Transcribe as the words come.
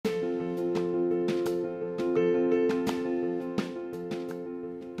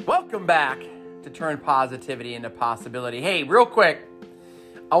Welcome back to Turn Positivity into Possibility. Hey, real quick,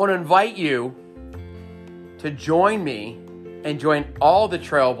 I want to invite you to join me and join all the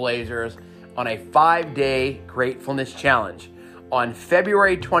Trailblazers on a 5-day gratefulness challenge. On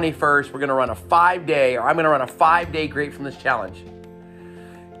February 21st, we're going to run a 5-day gratefulness challenge.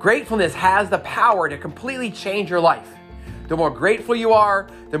 Gratefulness has the power to completely change your life. The more grateful you are,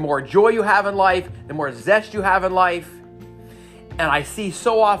 the more joy you have in life, the more zest you have in life. And I see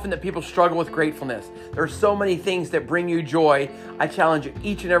so often that people struggle with gratefulness. There are so many things that bring you joy. I challenge you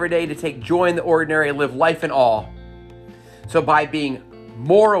each and every day to take joy in the ordinary and live life in awe. So by being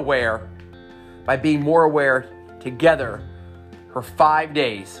more aware together for 5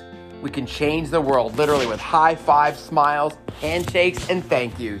 days, we can change the world literally with high fives, smiles, handshakes, and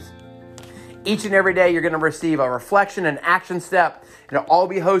thank yous. Each and every day, you're going to receive a reflection and action step. It'll all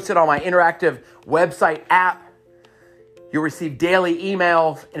be hosted on my interactive website app. You'll receive daily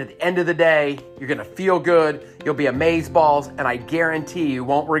emails, and at the end of the day, you're going to feel good. You'll be amazeballs, and I guarantee you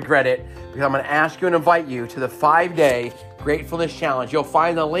won't regret it because I'm going to ask you and invite you to the 5-day Gratefulness Challenge. You'll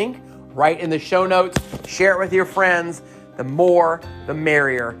find the link right in the show notes. Share it with your friends. The more, the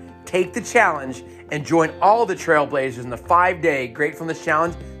merrier. Take the challenge and join all the Trailblazers in the 5-day Gratefulness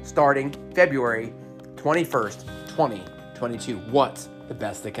Challenge starting February 21st, 2022. What's the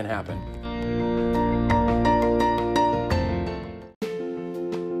best that can happen?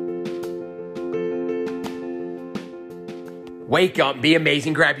 Wake up, be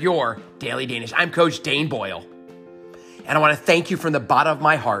amazing, grab your Daily Danish. I'm Coach Dane Boyle, and I want to thank you from the bottom of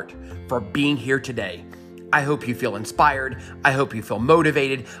my heart for being here today. I hope you feel inspired. I hope you feel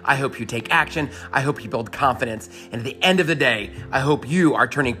motivated. I hope you take action. I hope you build confidence. And at the end of the day, I hope you are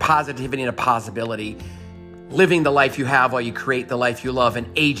turning positivity into possibility, living the life you have while you create the life you love, and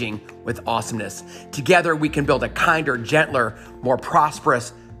aging with awesomeness. Together, we can build a kinder, gentler, more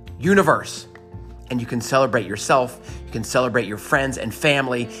prosperous universe. And you can celebrate yourself, you can celebrate your friends and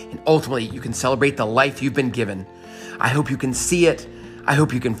family, and ultimately you can celebrate the life you've been given. I hope you can see it, I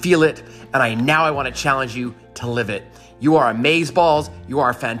hope you can feel it, and I want to challenge you to live it. You are amazeballs, you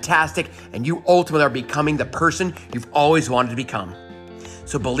are fantastic, and you ultimately are becoming the person you've always wanted to become.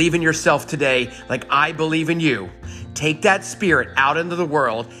 So believe in yourself today like I believe in you. Take that spirit out into the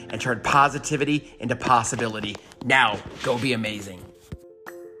world and turn positivity into possibility. Now, go be amazing.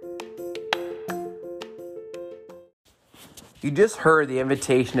 You just heard the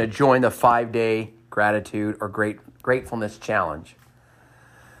invitation to join the 5-day gratitude or gratefulness challenge.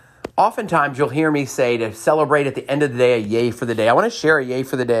 Oftentimes you'll hear me say to celebrate at the end of the day a yay for the day. I want to share a yay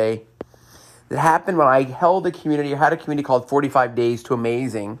for the day that happened when I had a community called 45 Days to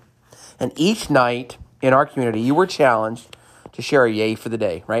Amazing. And each night in our community, you were challenged to share a yay for the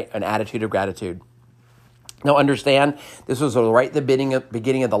day, right? An attitude of gratitude. Now understand, this was right at the beginning of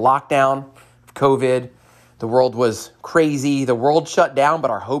the lockdown of COVID. The world was crazy. The world shut down, but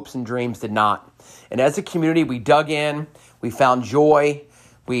our hopes and dreams did not. And as a community, we dug in, we found joy,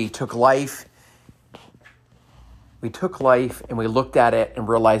 we took life. And we looked at it and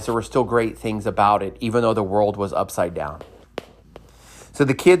realized there were still great things about it, even though the world was upside down. So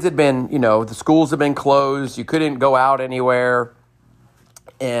the kids had been, the schools had been closed. You couldn't go out anywhere.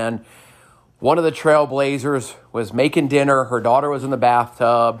 And one of the Trailblazers was making dinner. Her daughter was in the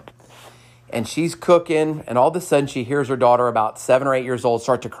bathtub. And she's cooking, and all of a sudden she hears her daughter, about 7 or 8 years old,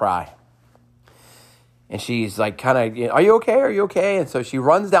 start to cry. And she's like, are you okay? Are you okay? And so she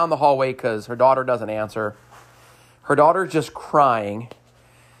runs down the hallway because her daughter doesn't answer. Her daughter's just crying.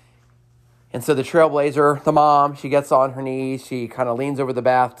 And so the Trailblazer, the mom, she gets on her knees. She kind of leans over the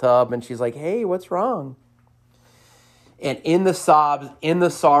bathtub, and she's like, hey, what's wrong? And in the sobs, in the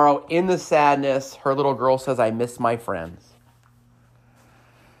sorrow, in the sadness, her little girl says, I miss my friends.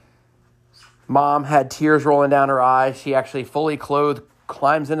 Mom had tears rolling down her eyes. She actually fully clothed,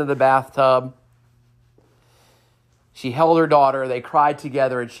 climbs into the bathtub. She held her daughter. They cried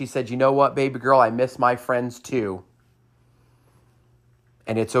together, and she said, you know what, baby girl, I miss my friends too.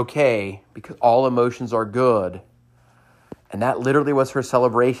 And it's okay because all emotions are good. And that literally was her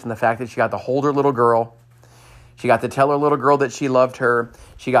celebration, the fact that she got to hold her little girl. She got to tell her little girl that she loved her.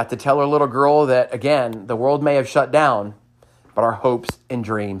 She got to tell her little girl that, again, the world may have shut down, but our hopes and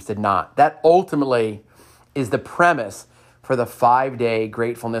dreams did not. That ultimately is the premise for the 5-day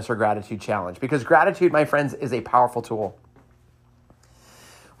gratefulness or gratitude challenge. Because gratitude, my friends, is a powerful tool.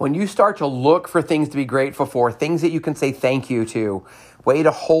 When you start to look for things to be grateful for, things that you can say thank you to, way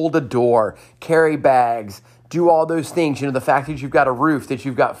to hold a door, carry bags, do all those things, the fact that you've got a roof, that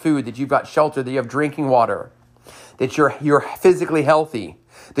you've got food, that you've got shelter, that you have drinking water, that you're physically healthy,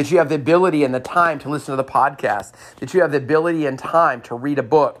 that you have the ability and the time to listen to the podcast, that you have the ability and time to read a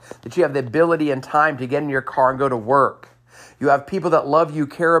book, that you have the ability and time to get in your car and go to work. You have people that love you,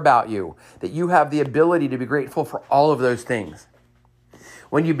 care about you, that you have the ability to be grateful for all of those things.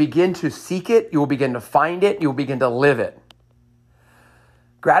 When you begin to seek it, you will begin to find it, you will begin to live it.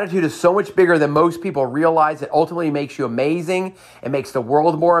 Gratitude is so much bigger than most people realize. It ultimately makes you amazing. It makes the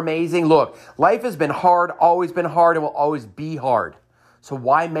world more amazing. Look, life has been hard, always been hard, and will always be hard. So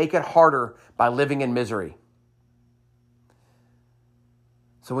why make it harder by living in misery?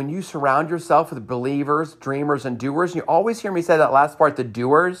 So when you surround yourself with believers, dreamers, and doers, and you always hear me say that last part, the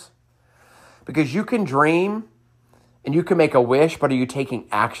doers, because you can dream and you can make a wish, but are you taking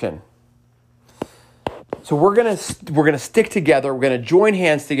action? So we're gonna stick together. We're gonna join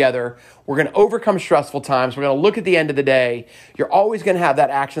hands together. We're gonna overcome stressful times. We're gonna look at the end of the day. You're always gonna have that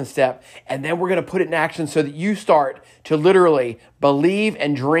action step, and then we're gonna put it in action so that you start to literally believe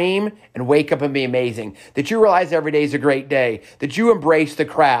and dream and wake up and be amazing. That you realize every day is a great day. That you embrace the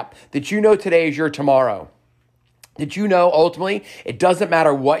crap. That you know today is your tomorrow. That you know ultimately it doesn't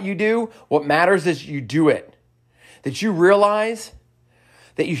matter what you do. What matters is you do it. That you realize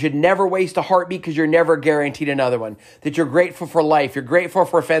that you should never waste a heartbeat because you're never guaranteed another one. That you're grateful for life. You're grateful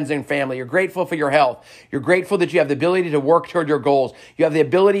for friends and family. You're grateful for your health. You're grateful that you have the ability to work toward your goals. You have the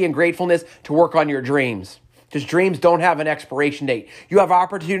ability and gratefulness to work on your dreams. Because dreams don't have an expiration date. You have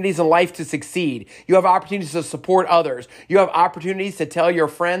opportunities in life to succeed. You have opportunities to support others. You have opportunities to tell your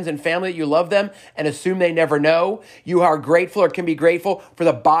friends and family that you love them and assume they never know. You are grateful or can be grateful for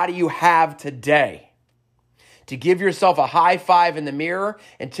the body you have today. To give yourself a high five in the mirror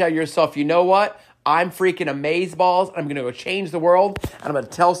and tell yourself, you know what? I'm freaking amazeballs. I'm going to go change the world. And I'm going to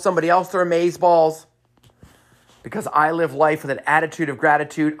tell somebody else they're amazeballs because I live life with an attitude of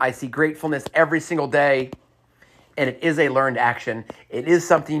gratitude. I see gratefulness every single day. And it is a learned action. It is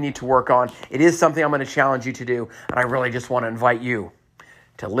something you need to work on. It is something I'm going to challenge you to do. And I really just want to invite you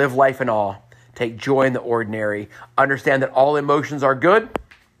to live life in awe. Take joy in the ordinary. Understand that all emotions are good.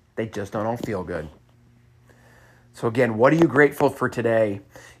 They just don't all feel good. So again, what are you grateful for today?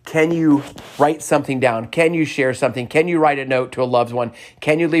 Can you write something down? Can you share something? Can you write a note to a loved one?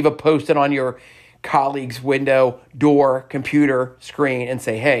 Can you leave a post-it on your colleague's window, door, computer, screen and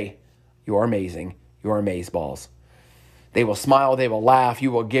say, hey, you are amazing. You are amazeballs. They will smile, they will laugh, you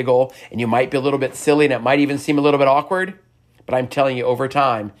will giggle, and you might be a little bit silly and it might even seem a little bit awkward. But I'm telling you, over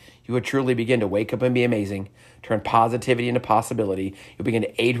time, you will truly begin to wake up and be amazing, turn positivity into possibility. You'll begin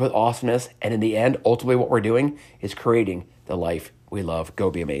to age with awesomeness. And in the end, ultimately what we're doing is creating the life we love.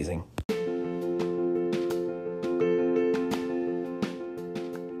 Go be amazing.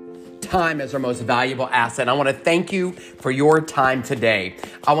 Time is our most valuable asset. I want to thank you for your time today.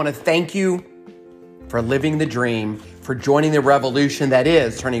 I want to thank you for living the dream, for joining the revolution that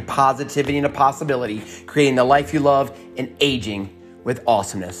is turning positivity into possibility, creating the life you love, and aging with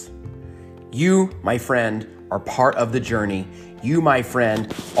awesomeness. You, my friend, are part of the journey. You, my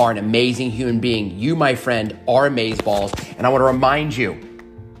friend, are an amazing human being. You, my friend, are amazeballs. And I want to remind you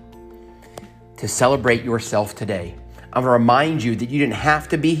to celebrate yourself today. I want to remind you that you didn't have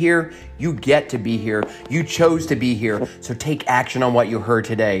to be here. You get to be here. You chose to be here. So take action on what you heard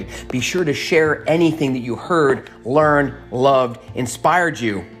today. Be sure to share anything that you heard, learned, loved, inspired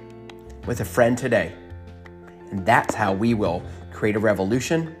you with a friend today. And that's how we will create a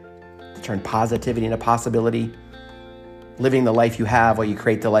revolution, to turn positivity into possibility, living the life you have while you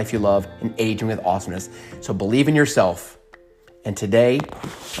create the life you love, and aging with awesomeness. So believe in yourself. And today,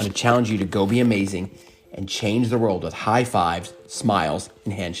 I want to challenge you to go be amazing and change the world with high fives, smiles,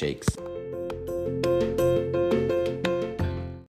 and handshakes.